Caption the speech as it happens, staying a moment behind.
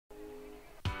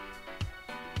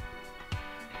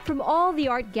From all the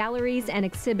art galleries and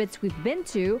exhibits we've been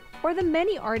to, or the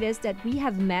many artists that we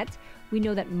have met, we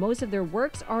know that most of their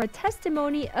works are a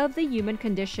testimony of the human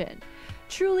condition.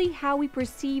 Truly, how we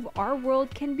perceive our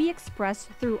world can be expressed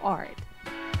through art.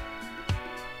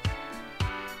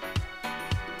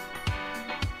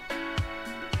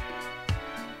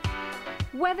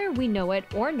 Whether we know it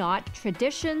or not,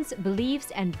 traditions,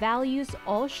 beliefs, and values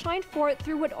all shine forth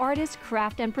through what artists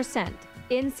craft and present.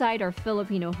 Inside our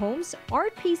Filipino homes,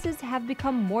 art pieces have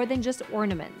become more than just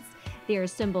ornaments. They are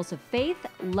symbols of faith,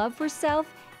 love for self,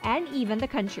 and even the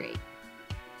country.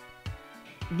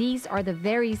 These are the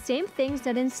very same things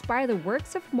that inspire the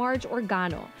works of Marge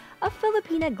Organo, a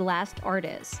Filipina glass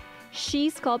artist. She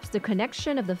sculpts the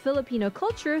connection of the Filipino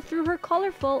culture through her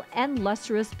colorful and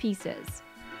lustrous pieces.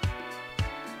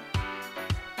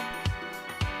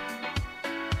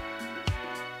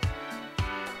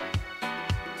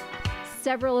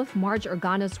 Several of Marge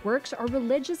Organo's works are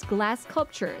religious glass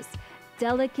sculptures,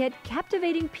 delicate,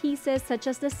 captivating pieces such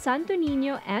as the Santo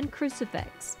Niño and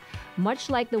crucifix,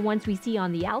 much like the ones we see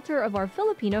on the altar of our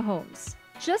Filipino homes.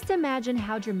 Just imagine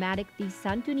how dramatic these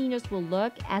Santo Niños will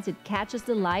look as it catches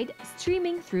the light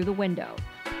streaming through the window.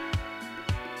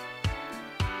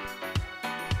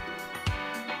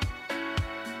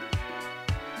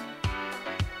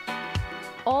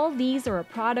 All these are a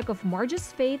product of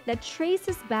Marge's faith that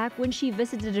traces back when she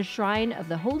visited the shrine of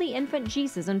the Holy Infant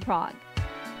Jesus in Prague.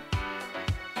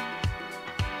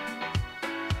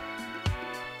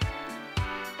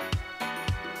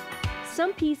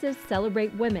 Some pieces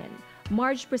celebrate women.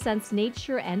 Marge presents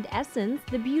nature and essence,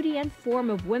 the beauty and form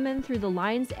of women through the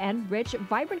lines and rich,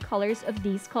 vibrant colors of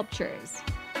these sculptures.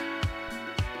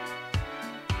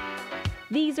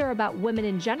 These are about women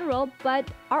in general, but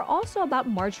are also about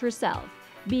Marge herself,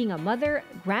 being a mother,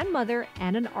 grandmother,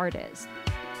 and an artist.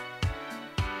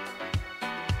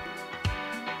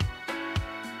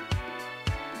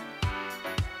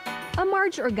 A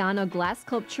Marge Organo glass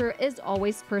sculpture is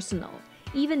always personal,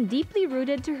 even deeply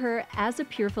rooted to her as a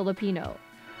pure Filipino.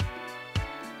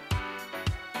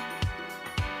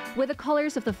 With the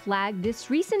colors of the flag, this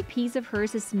recent piece of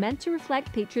hers is meant to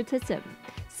reflect patriotism,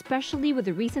 especially with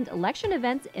the recent election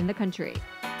events in the country.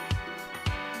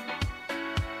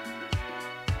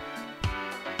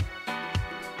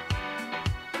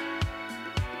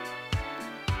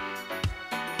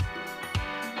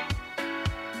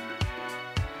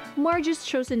 Marge's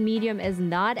chosen medium is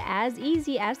not as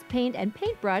easy as paint and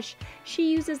paintbrush.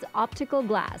 She uses optical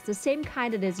glass, the same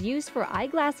kind that is used for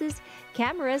eyeglasses,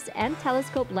 cameras, and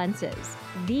telescope lenses.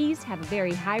 These have a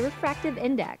very high refractive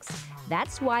index.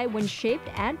 That's why when shaped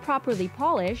and properly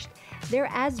polished, they're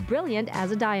as brilliant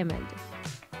as a diamond.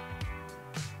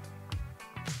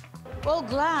 Well,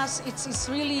 glass, it's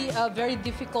really a very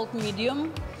difficult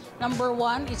medium. Number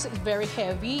one, it's very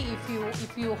heavy.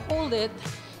 If you hold it,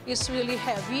 it's really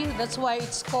heavy. That's why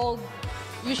it's called,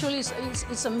 usually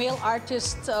it's a male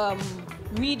artist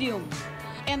medium.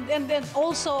 And then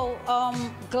also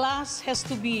glass has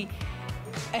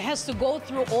to go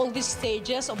through all these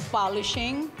stages of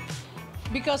polishing,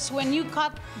 because when you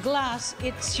cut glass,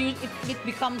 it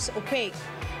becomes opaque.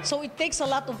 So it takes a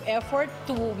lot of effort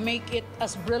to make it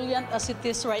as brilliant as it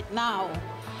is right now.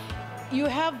 You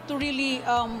have to really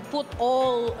put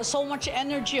so much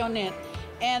energy on it.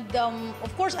 And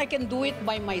of course, I can do it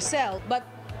by myself, but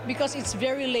because it's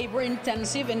very labor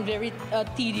intensive and very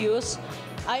tedious,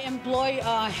 I employ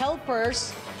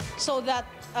helpers so that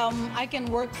I can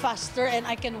work faster and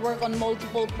I can work on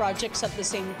multiple projects at the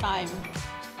same time.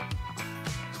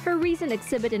 Her recent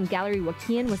exhibit in Gallery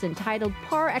Joaquin was entitled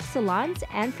Par Excellence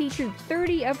and featured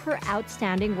 30 of her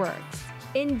outstanding works.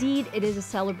 Indeed, it is a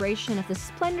celebration of the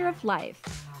splendor of life,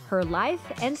 her life,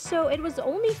 and so it was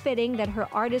only fitting that her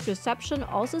artist reception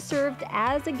also served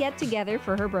as a get-together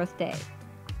for her birthday.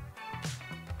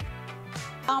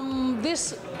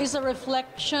 This is a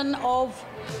reflection of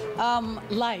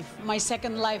life, my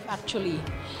second life actually.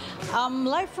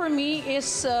 Life for me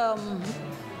is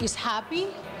happy,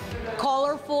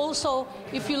 colorful. So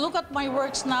if you look at my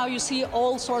works now, you see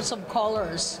all sorts of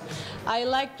colors. I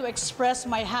like to express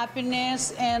my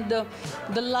happiness and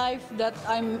the life that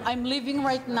I'm living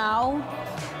right now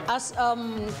as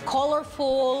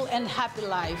colorful and happy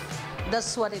life.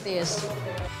 That's what it is.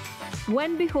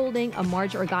 When beholding a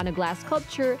Marge Organo glass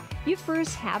sculpture, you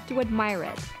first have to admire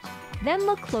it. Then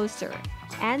look closer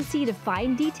and see the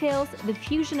fine details, the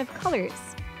fusion of colors.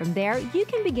 From there, you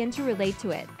can begin to relate to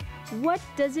it. What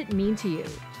does it mean to you?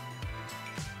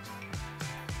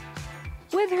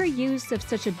 With her use of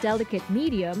such a delicate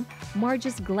medium,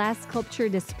 Marge's glass sculpture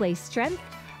displays strength,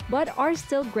 but are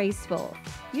still graceful.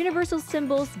 universal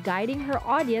symbols guiding her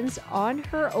audience on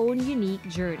her own unique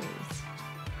journeys.